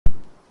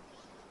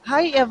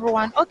Hi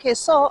everyone. Okay,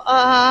 so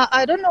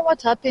I don't know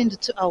what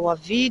happened to our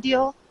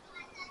video.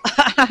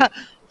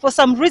 For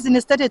some reason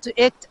it started to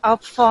act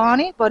up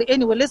funny, but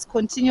anyway, let's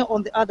continue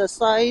on the other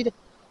side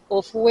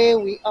of where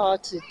we are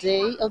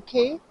today.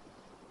 Okay,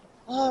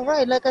 all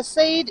right, like I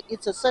said,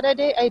 it's a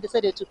Saturday. I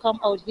decided to come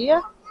out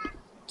here,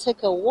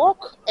 take a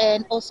walk,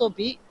 and also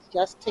be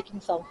just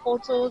taking some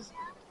photos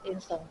and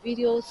some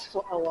videos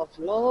for our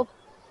vlog.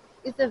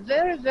 It's a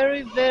very,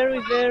 very, very,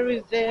 very,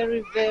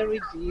 very, very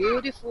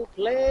beautiful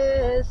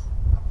place.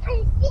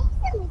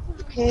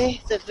 Okay,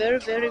 it's a very,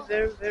 very,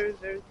 very, very,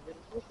 very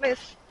beautiful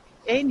place.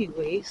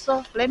 Anyway,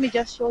 so let me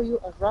just show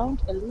you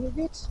around a little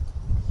bit.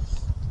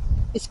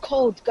 It's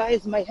cold,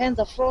 guys. My hands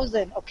are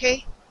frozen,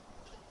 okay?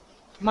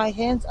 My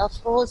hands are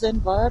frozen,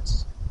 but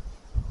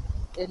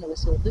anyway,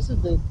 so this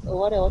is the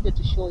what I wanted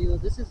to show you.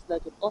 This is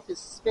like an office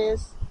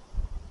space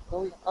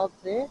going up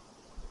there.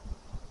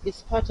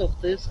 It's part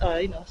of this,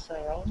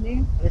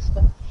 surrounding. Let's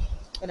go.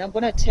 And I'm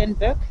gonna turn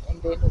back,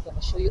 and then we're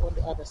gonna show you on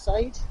the other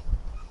side.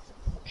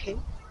 Okay.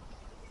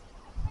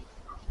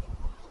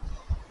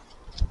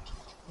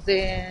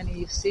 Then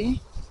you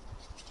see.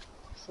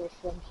 So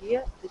from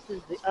here, this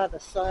is the other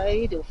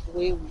side of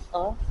where we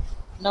are.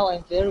 Now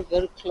I'm very,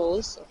 very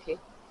close. Okay.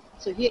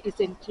 So here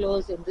is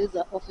enclosed, and these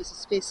are office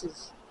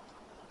spaces.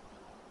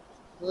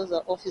 Those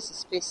are office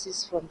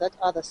spaces from that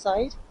other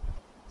side.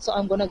 So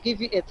I'm gonna give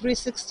you a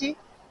 360.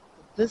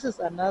 This is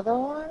another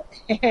one.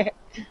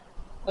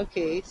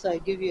 Okay, so I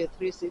give you a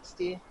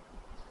 360,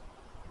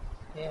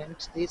 and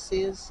this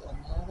is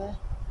another.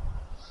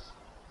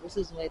 This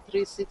is my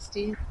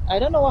 360. I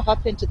don't know what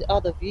happened to the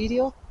other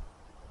video.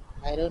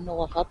 I don't know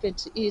what happened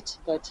to it,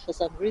 but for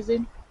some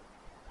reason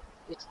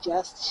it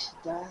just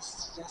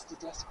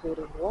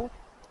couldn't work.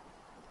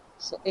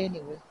 So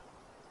anyway,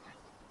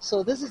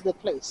 so this is the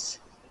place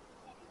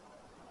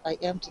I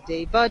am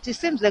today, but it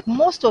seems like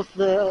most of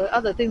the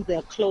other things, they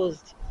are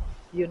closed.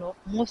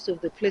 Most of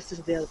the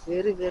places, they are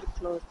very, very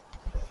closed,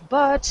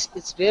 but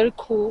it's very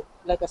cool.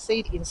 Like I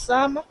said, in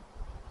summer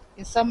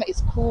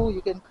it's cool.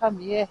 You can come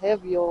here,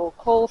 have your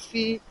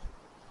coffee,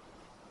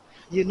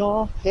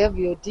 have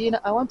your dinner.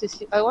 I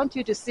want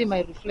you to see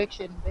my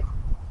reflection there.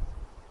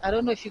 I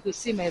don't know if you could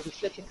see my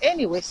reflection.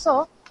 Anyway,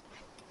 so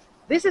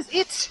this is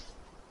it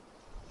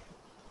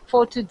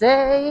for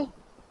today.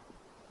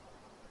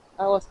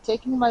 I was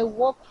taking my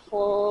walk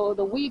for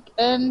the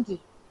weekend.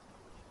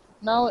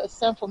 Now it's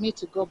time for me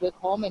to go back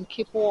home and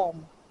keep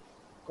warm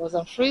because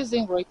I'm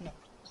freezing right now.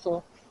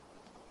 So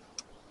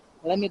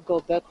let me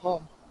go back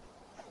home.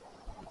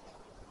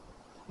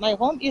 My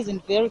home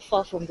isn't very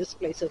far from this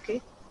place,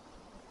 okay?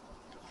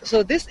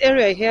 So this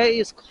area here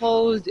is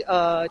called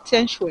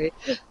Tianshui,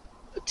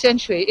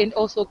 and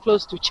also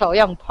close to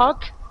Chaoyang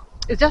Park.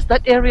 It's just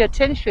that area,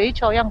 Tianshui,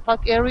 Chaoyang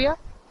Park area.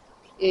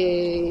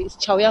 Is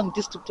Chaoyang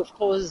district, of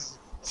course,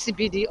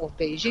 CBD of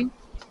Beijing.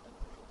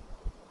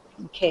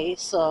 Okay,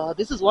 so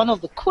this is one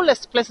of the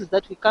coolest places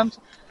that we come to.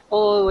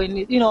 Oh, when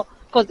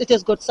because it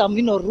has got some,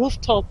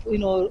 rooftop,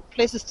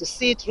 places to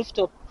sit,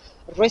 rooftop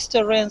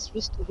restaurants,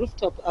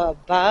 rooftop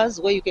bars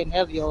where you can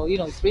have your,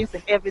 drinks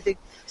and everything.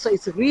 So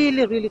it's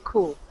really, really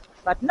cool.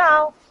 But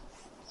now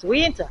it's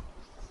winter.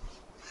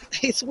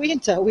 It's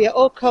winter. We are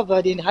all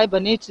covered in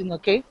hibernating.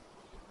 Okay,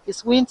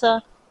 it's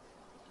winter.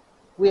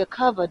 We are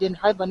covered in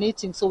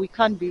hibernating, so we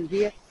can't be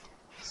here.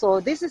 So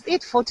this is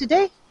it for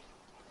today.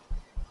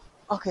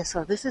 Okay,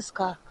 so this is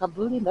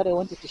Kabuli that I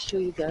wanted to show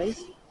you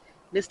guys.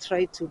 Let's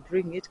try to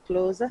bring it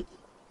closer.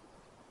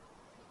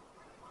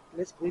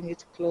 Let's bring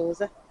it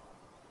closer.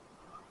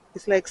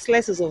 It's like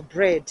slices of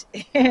bread.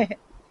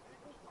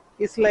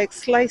 It's like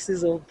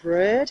slices of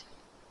bread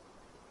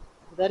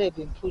that have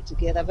been put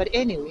together. But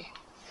anyway,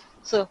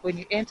 so when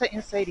you enter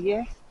inside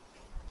here,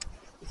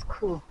 it's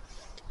cool.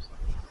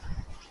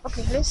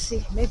 Okay, let's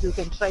see. Maybe we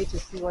can try to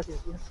see what is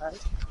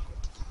inside.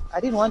 I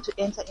didn't want to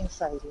enter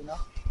inside. You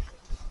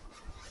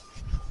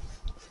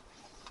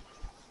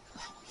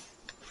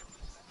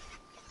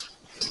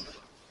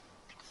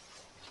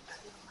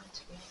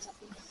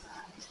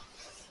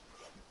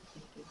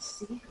can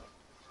see.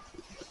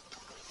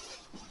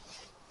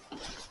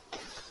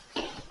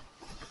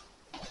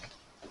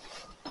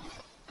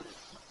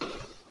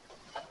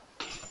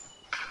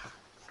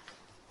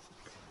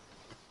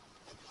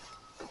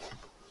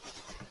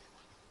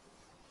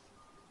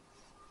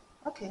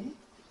 Okay.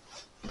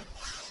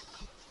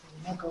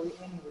 I'm not going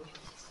anyway.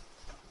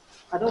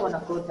 I don't want to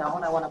go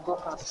down. I want to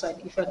go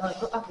outside. If I want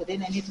to go up,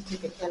 then I need to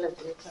take an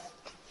elevator.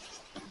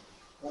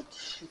 But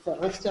it's a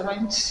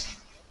restaurant,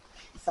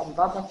 some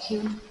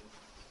barbecue,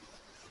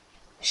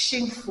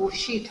 Xingfu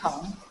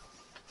Shitang.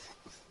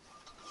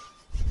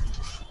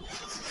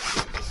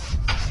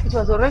 It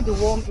was already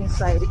warm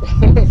inside.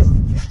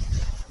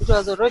 It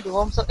was already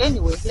warm. So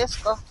anyway, let's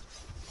go.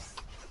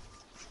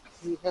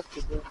 We have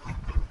to go.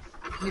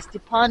 Mr.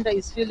 Panda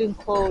is feeling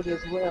cold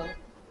as well.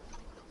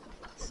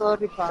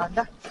 Sorry,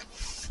 Panda.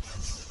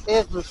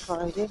 Every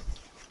Friday.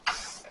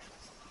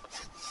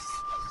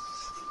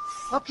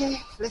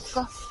 Okay, let's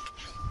go.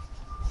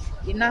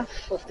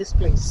 Enough of this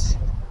place.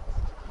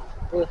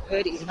 We've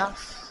heard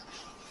enough.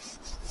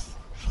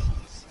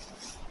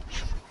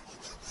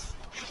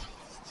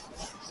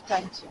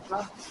 time to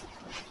go.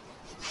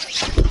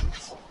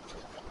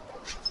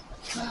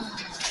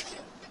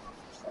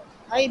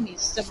 Hi,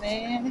 Mr.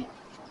 Man.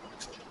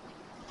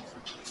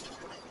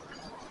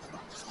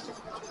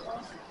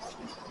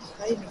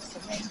 Hi,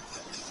 Mr. Man.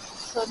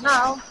 So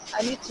now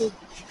I need to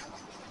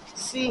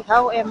see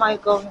how am I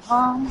going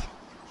home.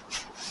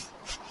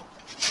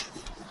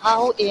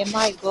 How am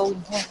I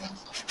going home?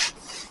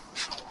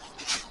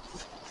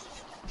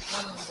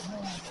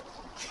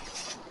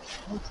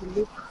 I need to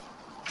look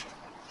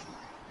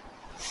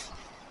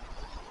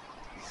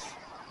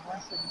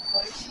once and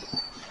twice.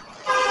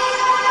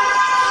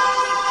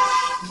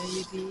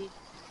 Maybe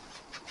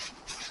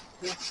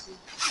let's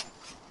see.